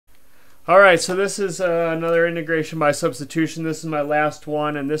Alright, so this is another integration by substitution. This is my last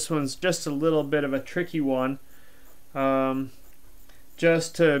one, and this one's just a little bit of a tricky one.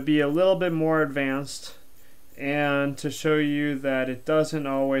 Just to be a little bit more advanced and to show you that it doesn't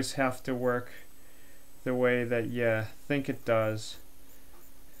always have to work the way that you think it does.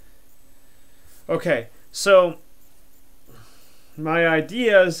 Okay, so my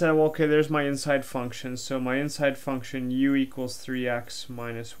idea is that, okay, there's my inside function. So my inside function u equals 3x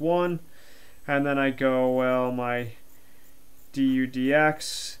minus 1. And then I go, well, my du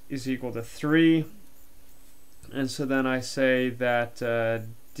dx is equal to 3. And so then I say that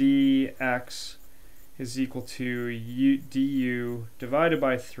dx is equal to du divided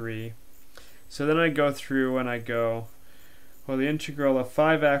by 3. So then I go through and I go, well, the integral of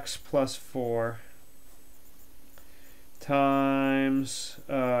 5x plus 4 times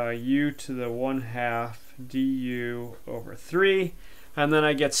u to the 1/2 du over 3, and then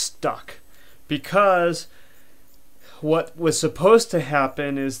I get stuck because what was supposed to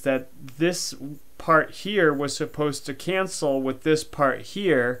happen is that this part here was supposed to cancel with this part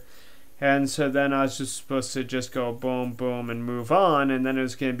here, and so then I was just supposed to just go boom boom and move on, and then it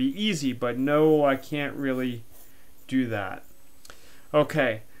was going to be easy. But no, I can't really do that.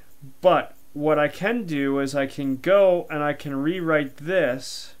 Okay, but what I can do is I can go and I can rewrite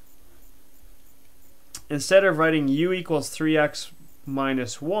this. Instead of writing u equals 3x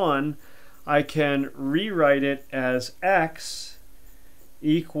minus 1, I can rewrite it as x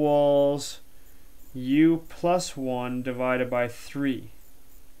equals u plus 1 divided by 3.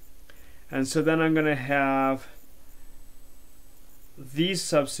 And so then I'm going to have these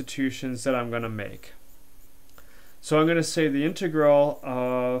substitutions that I'm going to make. So I'm going to say the integral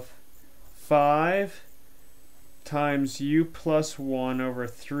of 5 times u plus 1 over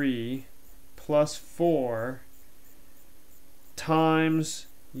 3 plus 4 times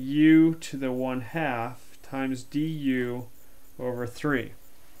u to the 1/2 times du over 3.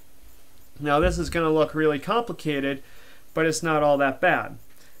 Now this is going to look really complicated, but it's not all that bad.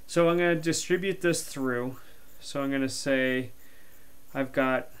 So I'm going to distribute this through. So I'm going to say I've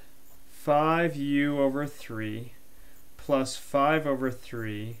got 5u over 3 plus 5 over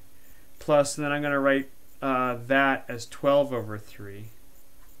 3 plus, and then I'm going to write that as 12 over 3.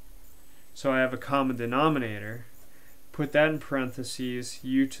 So I have a common denominator. Put that in parentheses,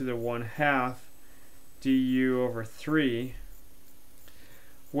 u to the 1/2 du over 3.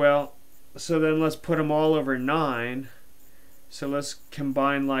 Well, so then let's put them all over 9. So let's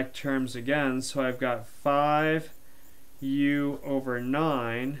combine like terms again. So I've got 5u over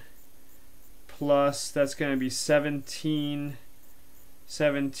 9 plus, that's going to be 17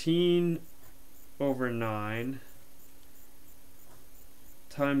 over 9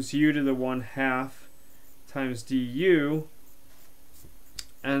 times u to the 1/2 times du,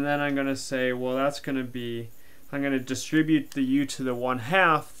 and then I'm going to say, well, that's going to be, I'm going to distribute the u to the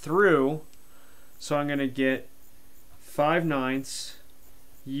 1/2 through, so I'm going to get 5/9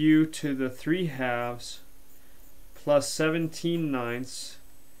 u to the 3/2 plus 17/9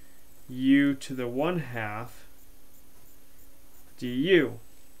 u to the 1/2 du.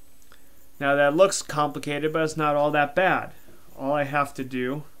 Now that looks complicated, but it's not all that bad. All I have to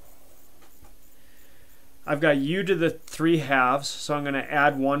do, I've got u to the 3/2, so I'm going to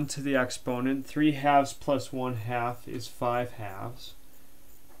add 1 to the exponent. 3/2 plus 1/2 is 5/2.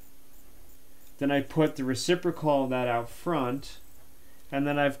 Then I put the reciprocal of that out front, and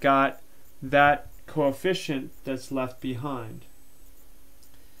then I've got that coefficient that's left behind.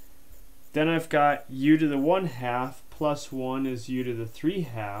 Then I've got u to the 1/2 plus 1 is u to the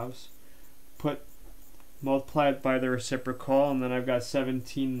 3/2. Multiply it by the reciprocal, and then I've got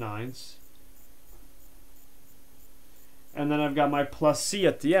 17/9. And then I've got my plus c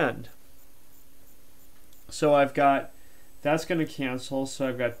at the end. So I've got, that's going to cancel, so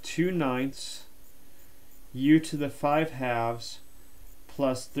I've got 2/9 u to the 5/2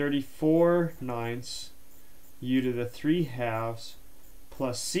 plus 34/9 u to the 3/2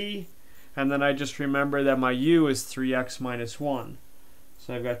 plus c, and then I just remember that my u is 3x minus 1.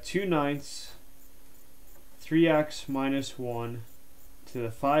 So I've got 2/9 3x minus 1 to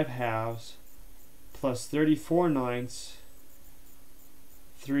the 5/2 plus 34/9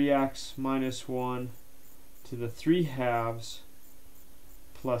 3x minus 1 to the 3/2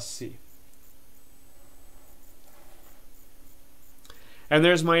 plus c. And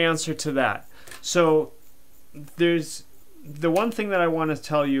there's my answer to that. So there's the one thing that I want to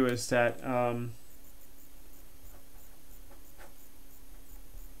tell you is that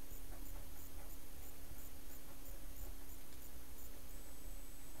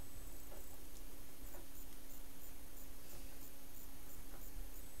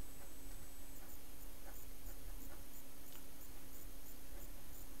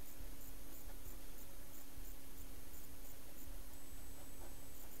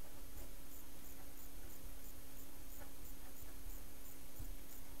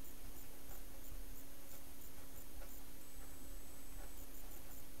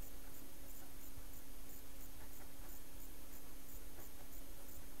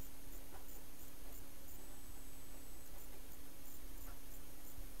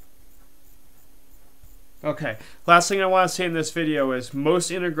Okay, last thing I want to say in this video is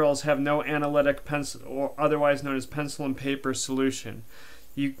most integrals have no analytic pencil, or otherwise known as pencil and paper solution.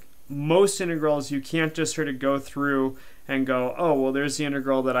 Most integrals you can't just sort of go through and go, oh, well, there's the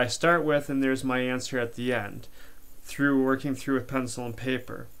integral that I start with and there's my answer at the end, through working through with pencil and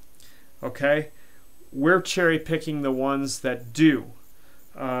paper. Okay, we're cherry picking the ones that do.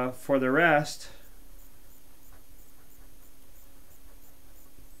 For the rest,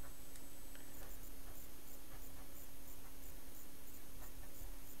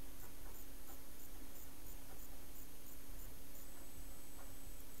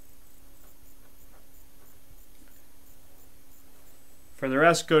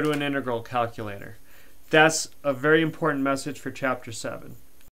 go to an integral calculator. That's a very important message for Chapter 7.